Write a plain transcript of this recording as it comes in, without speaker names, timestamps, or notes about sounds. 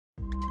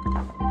Hi,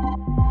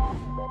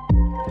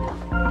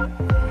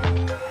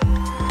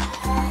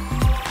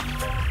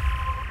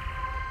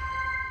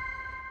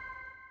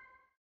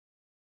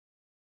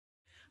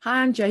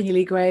 I'm Janey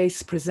Lee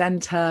Grace,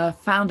 presenter,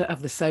 founder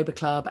of the Sober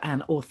Club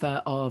and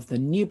author of the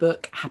new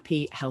book,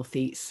 Happy,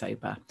 Healthy,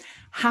 Sober.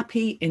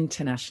 Happy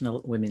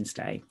International Women's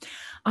Day.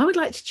 I would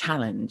like to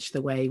challenge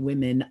the way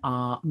women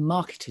are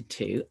marketed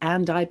to,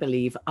 and I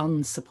believe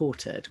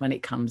unsupported when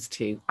it comes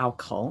to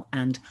alcohol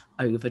and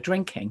over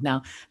drinking.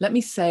 Now, let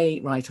me say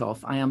right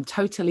off, I am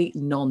totally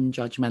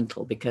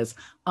non-judgmental because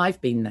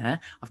I've been there,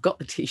 I've got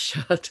the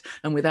t-shirt,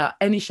 and without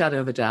any shadow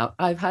of a doubt,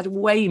 I've had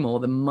way more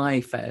than my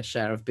fair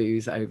share of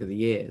booze over the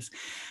years.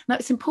 Now,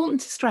 it's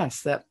important to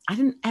stress that I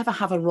didn't ever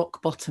have a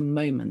rock bottom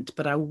moment,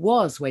 but I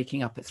was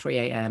waking up at 3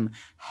 a.m.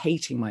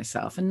 hating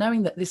myself and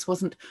knowing that this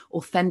wasn't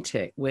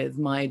authentic with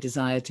my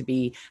desire to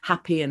be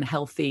happy and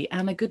healthy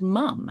and a good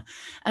mum.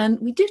 And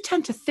we do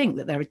tend to think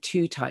that there are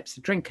two types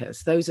of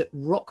drinkers, those at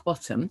rock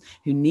bottom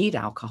who need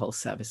alcohol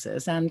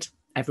services and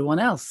everyone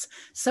else,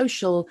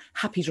 social,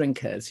 happy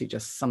drinkers who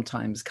just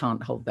sometimes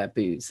can't hold their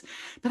booze.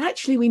 But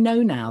actually, we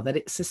know now that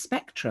it's a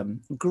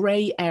spectrum.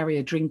 Grey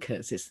area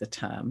drinkers is the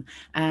term.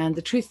 And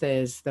the truth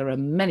is, there are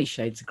many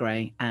shades of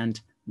grey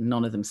and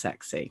none of them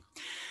sexy.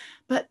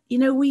 But, you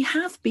know, we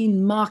have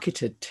been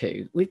marketed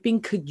to, we've been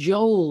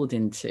cajoled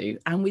into,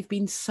 and we've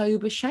been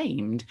sober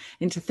shamed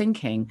into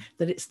thinking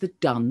that it's the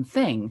done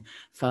thing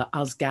for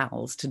us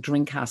gals to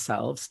drink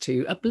ourselves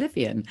to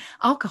oblivion.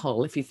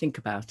 Alcohol, if you think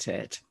about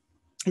it,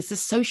 it's the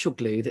social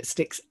glue that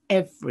sticks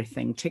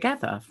everything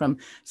together, from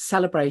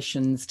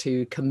celebrations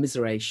to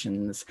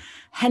commiserations,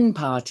 hen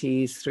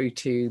parties through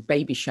to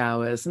baby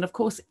showers, and of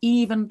course,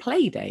 even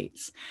play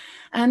dates.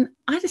 And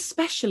I'd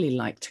especially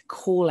like to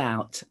call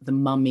out the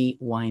mummy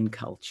wine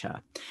culture.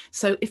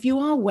 So if you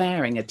are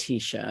wearing a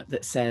t-shirt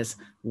that says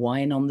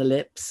wine on the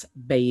lips,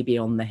 baby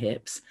on the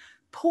hips,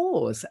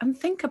 pause and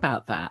think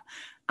about that.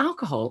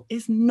 Alcohol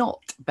is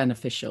not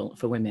beneficial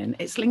for women.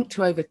 It's linked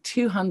to over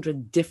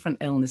 200 different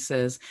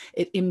illnesses.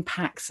 It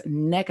impacts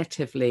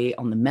negatively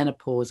on the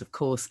menopause, of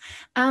course.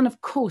 And of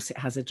course, it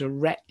has a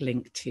direct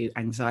link to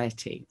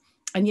anxiety.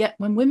 And yet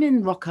when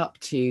women rock up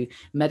to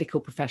medical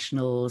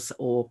professionals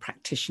or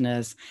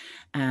practitioners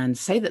and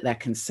say that they're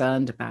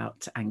concerned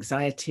about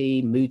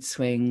anxiety, mood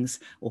swings,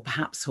 or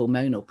perhaps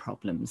hormonal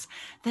problems,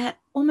 they're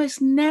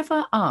almost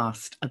never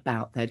asked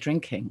about their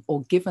drinking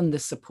or given the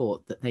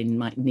support that they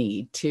might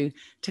need to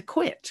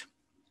quit.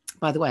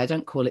 By the way, I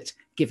don't call it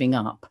giving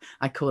up.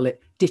 I call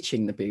it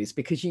ditching the booze,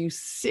 because you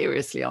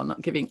seriously are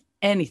not giving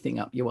anything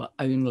up. You are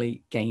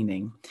only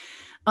gaining.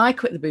 I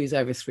quit the booze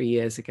over 3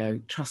 years ago.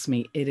 Trust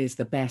me, it is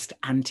the best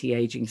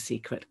anti-aging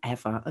secret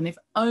ever. And if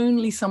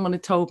only someone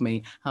had told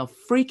me how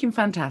freaking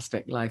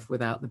fantastic life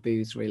without the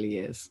booze really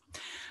is.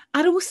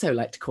 I'd also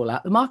like to call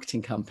out the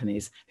marketing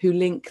companies who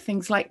link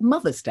things like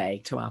Mother's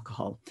Day to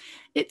alcohol.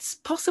 It's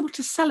possible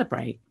to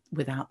celebrate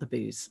without the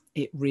booze.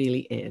 It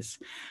really is.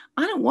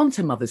 I don't want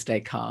a Mother's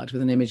Day card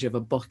with an image of a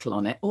bottle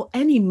on it or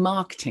any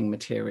marketing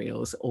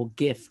materials or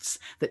gifts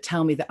that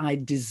tell me that I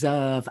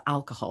deserve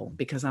alcohol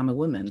because I'm a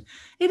woman.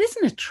 It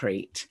isn't a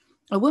treat.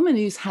 A woman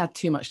who's had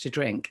too much to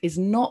drink is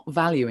not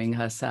valuing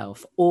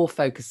herself or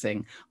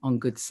focusing on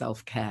good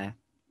self-care.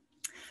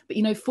 But,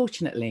 you know,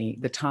 fortunately,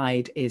 the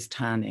tide is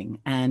turning.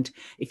 And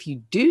if you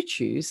do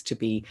choose to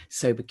be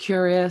sober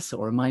curious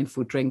or a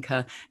mindful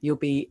drinker, you'll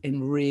be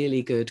in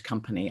really good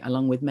company,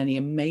 along with many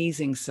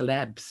amazing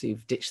celebs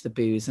who've ditched the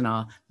booze and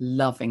are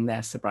loving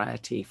their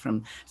sobriety,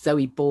 from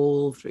Zoe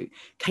Ball through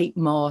Kate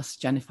Moss,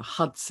 Jennifer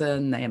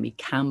Hudson, Naomi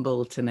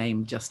Campbell, to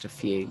name just a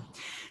few.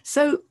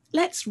 So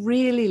let's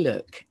really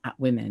look at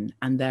women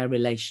and their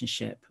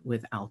relationship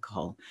with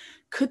alcohol.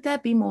 Could there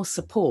be more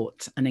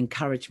support and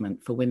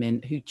encouragement for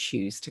women who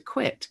choose to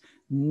quit?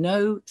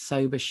 No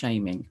sober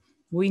shaming.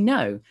 We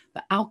know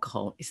that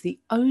alcohol is the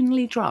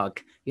only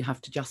drug you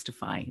have to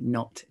justify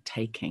not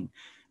taking,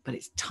 but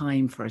it's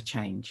time for a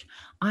change.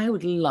 I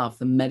would love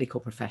the medical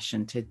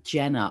profession to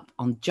gen up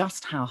on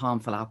just how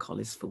harmful alcohol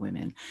is for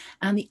women,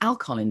 and the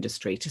alcohol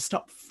industry to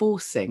stop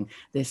forcing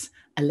this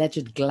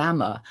alleged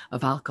glamour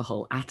of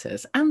alcohol at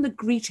us, and the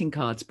greeting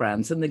cards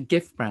brands and the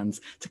gift brands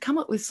to come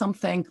up with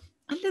something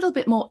a little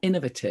bit more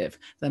innovative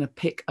than a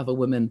pic of a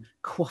woman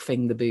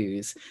quaffing the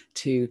booze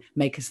to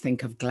make us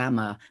think of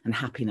glamour and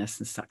happiness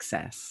and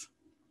success.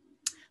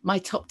 My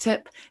top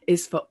tip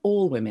is for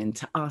all women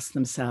to ask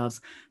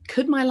themselves,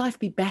 could my life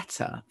be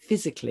better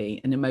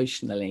physically and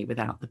emotionally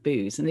without the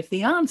booze? And if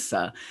the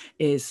answer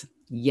is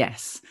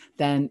yes,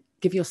 then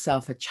give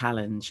yourself a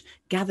challenge.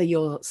 Gather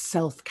your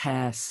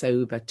self-care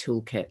sober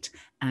toolkit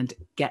and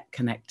get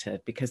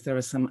connected, because there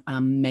are some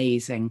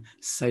amazing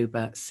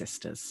sober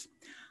sisters.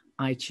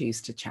 I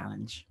choose to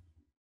challenge.